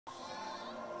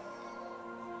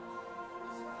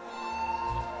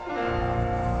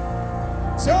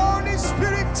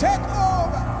take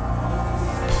over.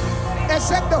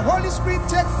 Except the Holy Spirit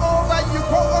take over, you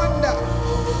go under.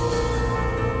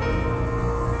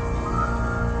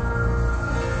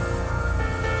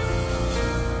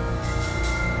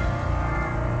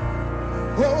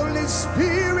 Holy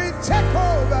Spirit, take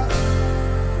over.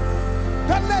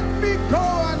 Don't let me go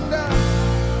under.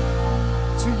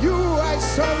 To you I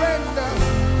surrender.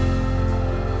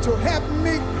 To help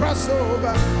me cross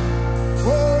over.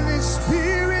 Holy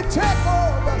Spirit, take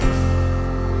over.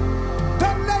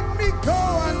 Don't let me go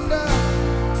under.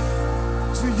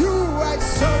 To you I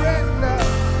surrender.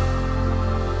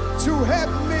 To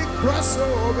help me cross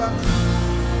over.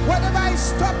 Whatever is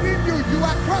stopping you, you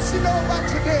are crossing over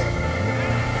today.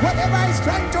 Whatever is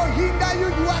trying to hinder you,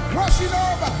 you are crossing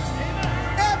over.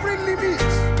 Every limit,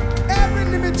 every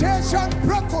limitation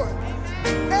broken.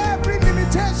 Every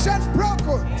limitation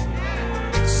broken.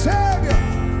 Savior,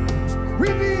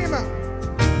 Redeemer.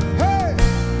 Hey,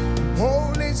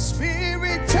 Holy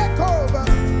Spirit, take over.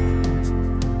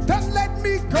 Don't let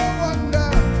me go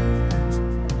under.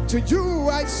 To you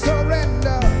I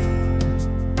surrender.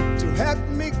 To help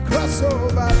me cross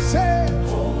over. Say,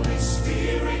 Holy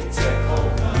Spirit, take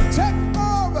over. Take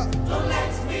over. Don't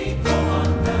let me go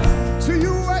under. To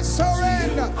you I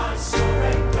surrender. To you I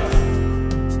surrender.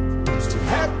 To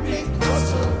help me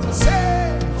cross over.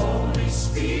 Say, Holy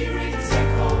Spirit,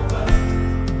 take over.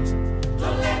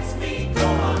 Don't let me go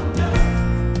under.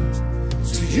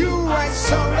 to you I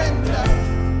surrender.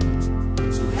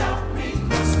 To help me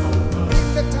cross over.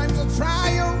 In the times of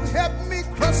trial, help me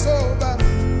cross over.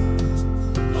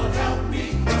 Lord, help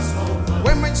me cross over.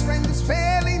 When my strength is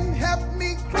failing, help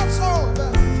me cross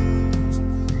over.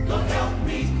 Lord, help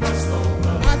me cross over.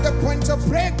 At the point of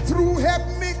breakthrough, help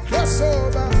me cross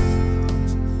over.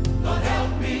 Lord,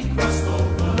 help me cross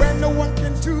over. When no one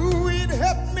can do it,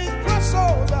 help me cross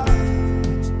over.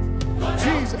 Lord,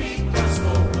 Jesus. help me cross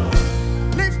over.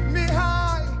 Lift me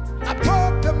high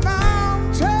above the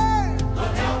mountain.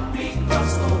 Lord, help me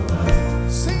cross over.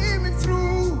 See me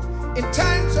through in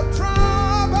times of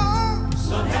troubles.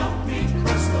 Lord, help me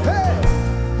cross over.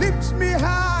 Hey, lift me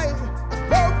high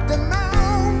above the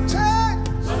mountain.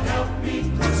 Lord, help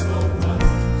me cross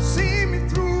over. See me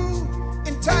through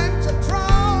in times of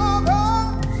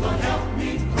trouble. Lord, help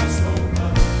me cross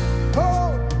over.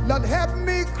 Oh, Lord, help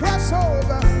me cross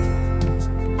over.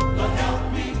 Lord,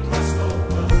 help me cross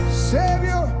over.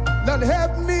 Savior, Lord,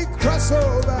 help me cross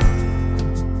over.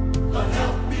 Lord,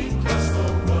 help me cross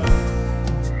over.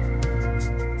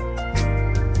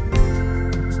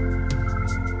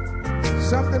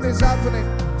 Something is happening.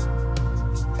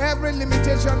 Every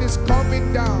limitation is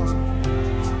coming down.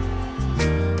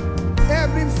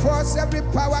 Every force, every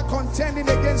power contending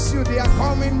against you, they are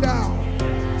coming down.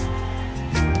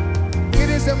 It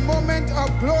is a moment of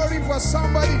glory for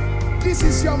somebody. This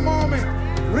is your moment.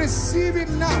 Receive it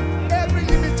now. Every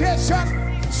limitation,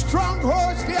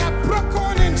 strongholds, they are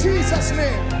broken in Jesus'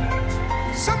 name.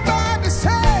 Somebody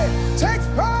say, take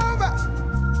over.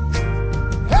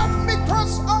 Help me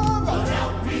cross over. Lord,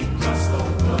 help me cross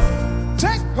over.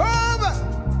 Take over.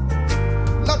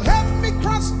 Lord, help me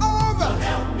cross over. Lord,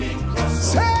 help me cross over.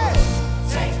 Say,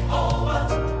 Take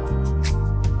over.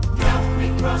 Help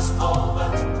me cross over.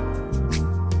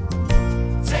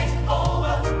 Take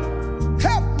over.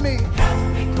 help me.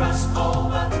 Help me cross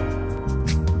over.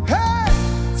 Hey,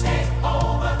 Take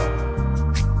over.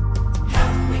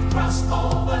 Help me cross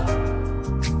over.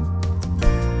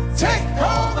 take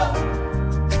over.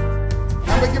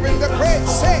 And we give him the praise.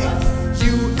 Say,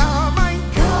 you are my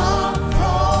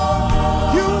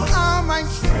comfort. You are my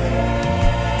strength.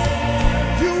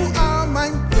 You are my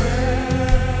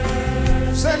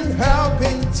grace and help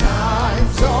in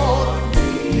times of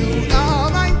need. You are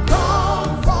my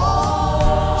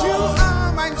comfort. You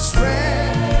are my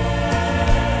strength.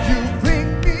 You bring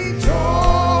me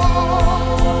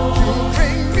joy. You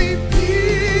bring me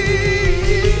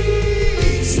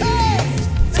peace. Say,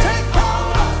 take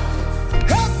over.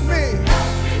 Help me.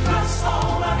 Help me cross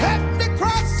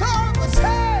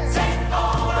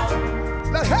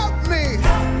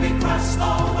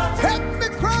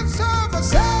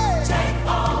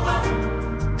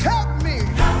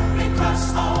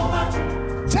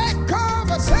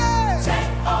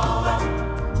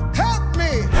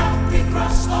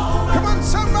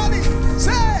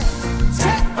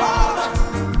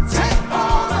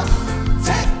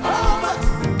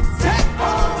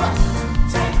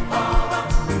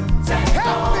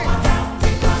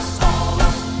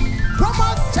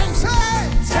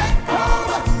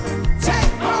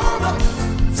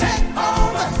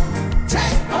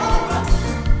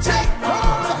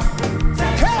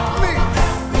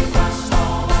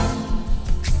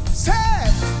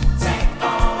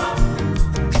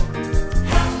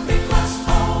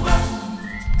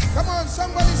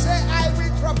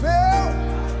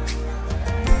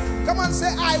on,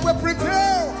 say, I will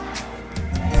prevail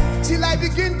till I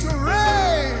begin to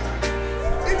reign.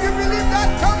 If you believe that,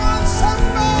 come on,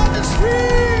 somebody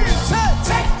scream. Say,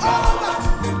 take over.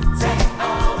 Take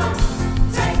over.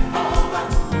 Take over.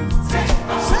 Take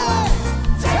over. Say,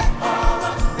 take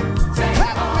over.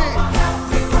 Help me. Help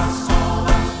me cross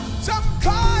over.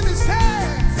 Somebody say,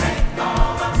 Take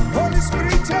over. Holy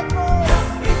Spirit, take over.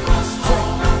 Help me cross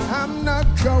over. I'm not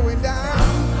going down.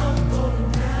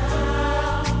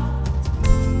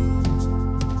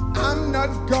 I'm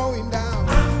not going down.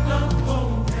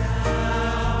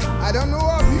 I don't know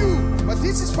of you, but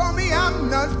this is for me. I'm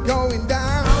not going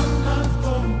down.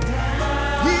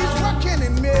 He's working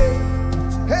in me.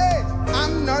 Hey,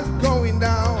 I'm not going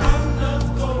down.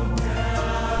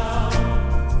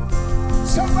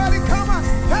 Somebody come on,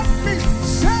 help me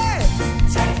say,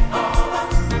 Take over.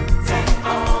 Take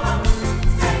over.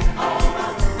 Take over.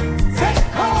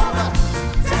 take over,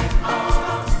 Take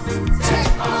over.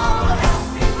 take over. Help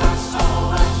me cross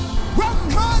over. One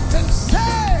more time,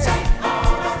 say, Take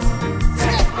over.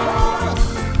 take over,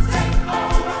 Take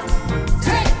over.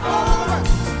 take over,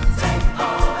 Take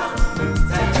over.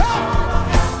 Take come.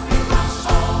 Help me cross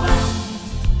over.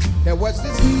 There was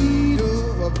this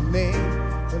widow of man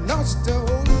who lost her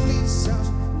only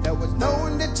son. There was no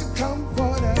one that to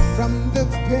comfort her from the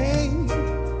pain.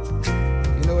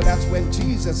 You know, that's when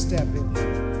Jesus stepped in.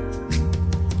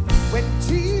 When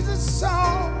Jesus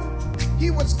saw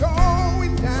he was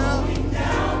going down,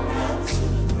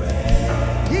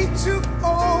 he took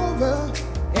over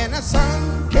and a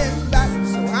son came back.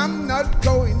 So I'm not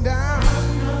going down.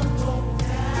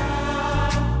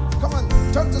 Come on,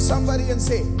 talk to somebody and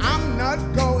say, I'm not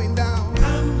going down.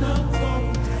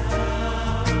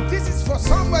 This is for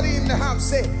somebody in the house.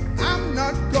 Say, I'm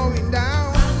not going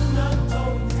down.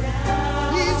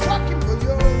 He's working for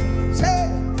you. Say,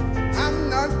 I'm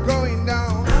not going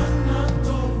down.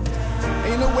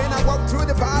 And you know, when I walk through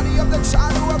the valley of the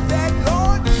shadow of death,